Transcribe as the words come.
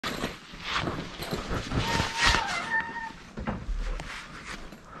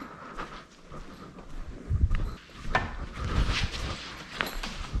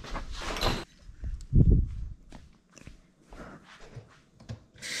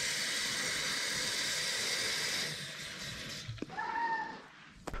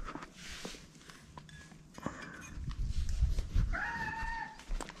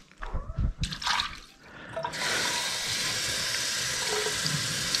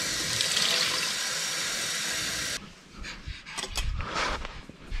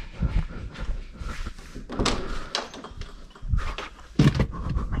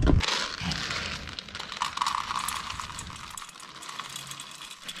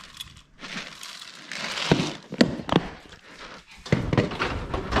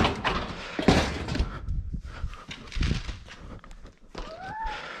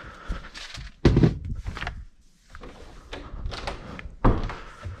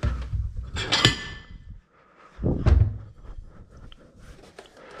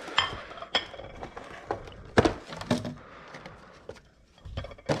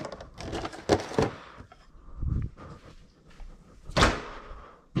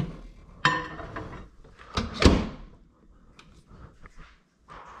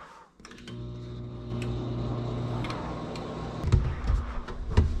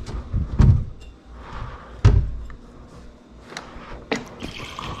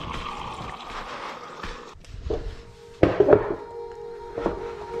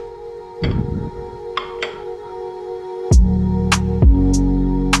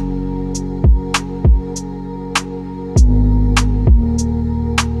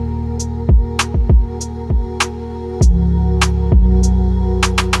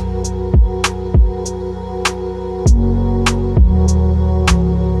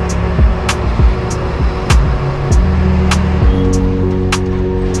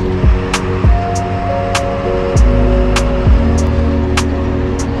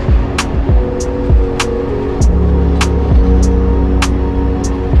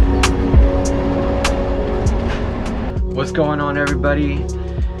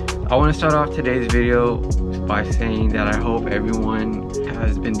everybody. I want to start off today's video by saying that I hope everyone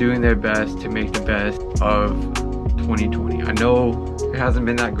has been doing their best to make the best of 2020. I know it hasn't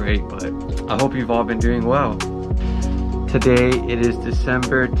been that great, but I hope you've all been doing well. Today it is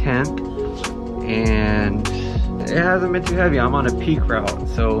December 10th and it hasn't been too heavy. I'm on a peak route,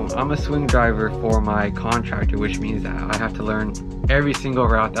 so I'm a swing driver for my contractor, which means that I have to learn every single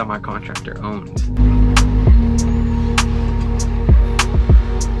route that my contractor owns.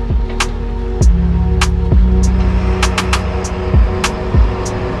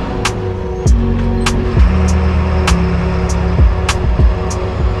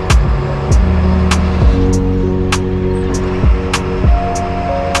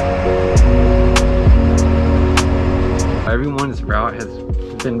 Everyone's route has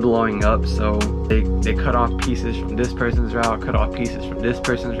been blowing up, so they cut off pieces from this person's route, cut off pieces from this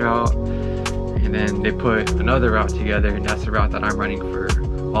person's route, and then they put another route together, and that's the route that I'm running for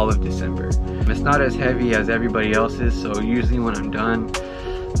all of December. It's not as heavy as everybody else's, so usually when I'm done,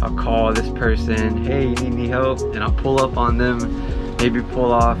 I'll call this person, hey, you need any help? And I'll pull up on them, maybe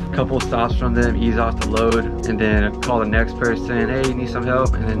pull off a couple stops from them, ease off the load, and then I'll call the next person, hey, you need some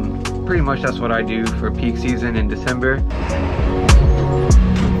help? And then pretty much that's what I do for peak season in December.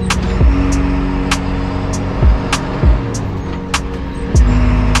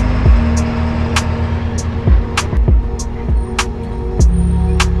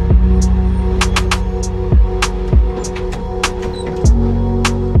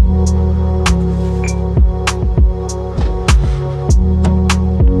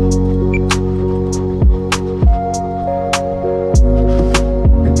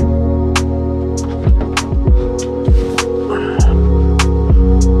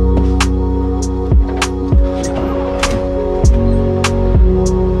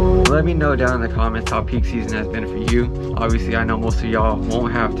 Let me know down in the comments how peak season has been for you. Obviously, I know most of y'all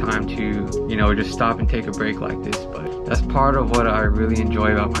won't have time to, just stop and take a break like this, but that's part of what I really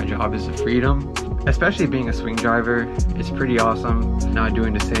enjoy about my job is the freedom. Especially being a swing driver, it's pretty awesome not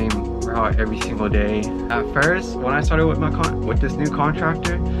doing the same route every single day. At first, when I started with this new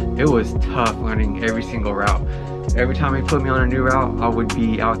contractor, it was tough learning every single route. Every time he put me on a new route, I would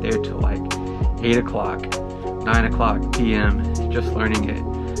be out there till like 8 o'clock, 9 o'clock p.m. just learning it.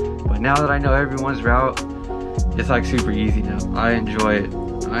 But now that I know everyone's route, it's like super easy now. I enjoy it.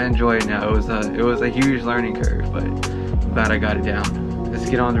 I enjoy it now. It was a huge learning curve, but I'm glad I got it down. Let's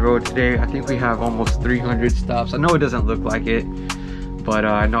get on the road today. I think we have almost 300 stops. I know it doesn't look like it, but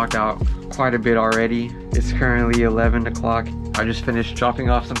I knocked out quite a bit already. It's currently 11 o'clock. I just finished dropping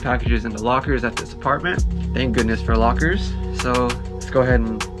off some packages into lockers at this apartment. Thank goodness for lockers. So let's go ahead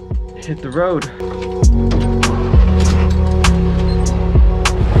and hit the road.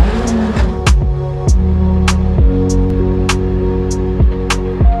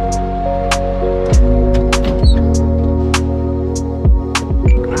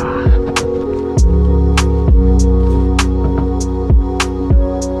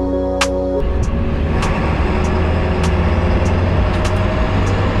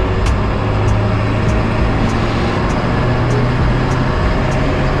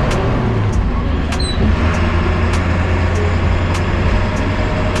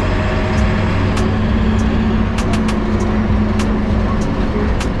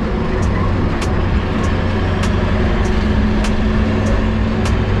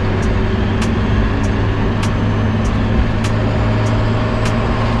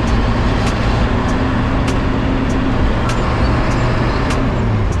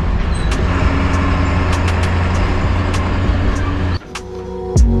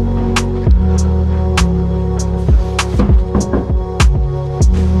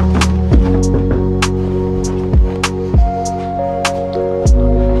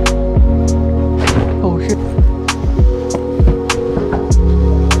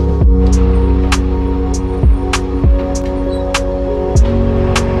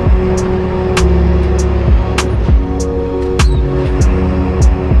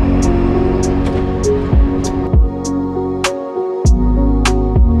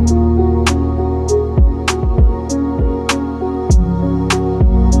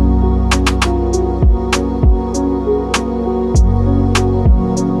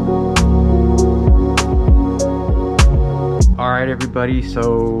 Everybody,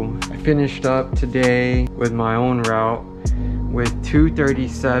 so I finished up today with my own route with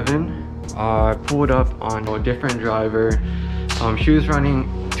 237. I pulled up on a different driver. She was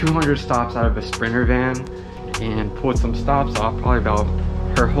running 200 stops out of a Sprinter van and pulled some stops off, probably about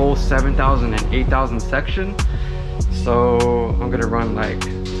her whole 7,000 and 8,000 section. So I'm gonna run like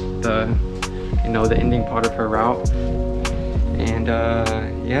the ending part of her route. And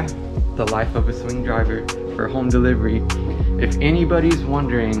yeah, the life of a swing driver for home delivery. If anybody's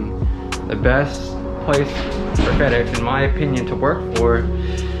wondering, the best place for FedEx, in my opinion, to work for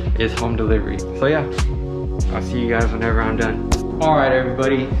is home delivery. So yeah, I'll see you guys whenever I'm done. All right,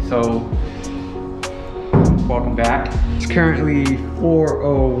 everybody, so welcome back. It's currently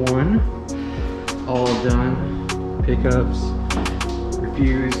 4:01, all done, pickups,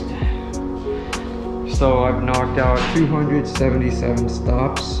 refused. So I've knocked out 277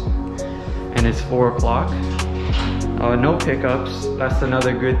 stops and it's 4 o'clock. No pickups. That's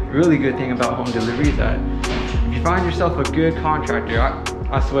another really good thing about home delivery, is that if you find yourself a good contractor,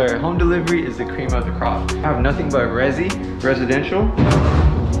 I swear, home delivery is the cream of the crop. I have nothing but residential.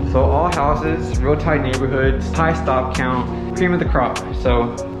 So all houses, real tight neighborhoods, high stop count, cream of the crop.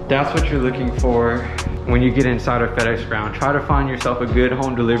 So that's what you're looking for when you get inside of FedEx ground. Try to find yourself a good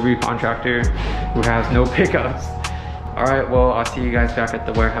home delivery contractor who has no pickups. All right, well, I'll see you guys back at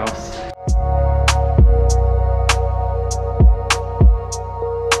the warehouse.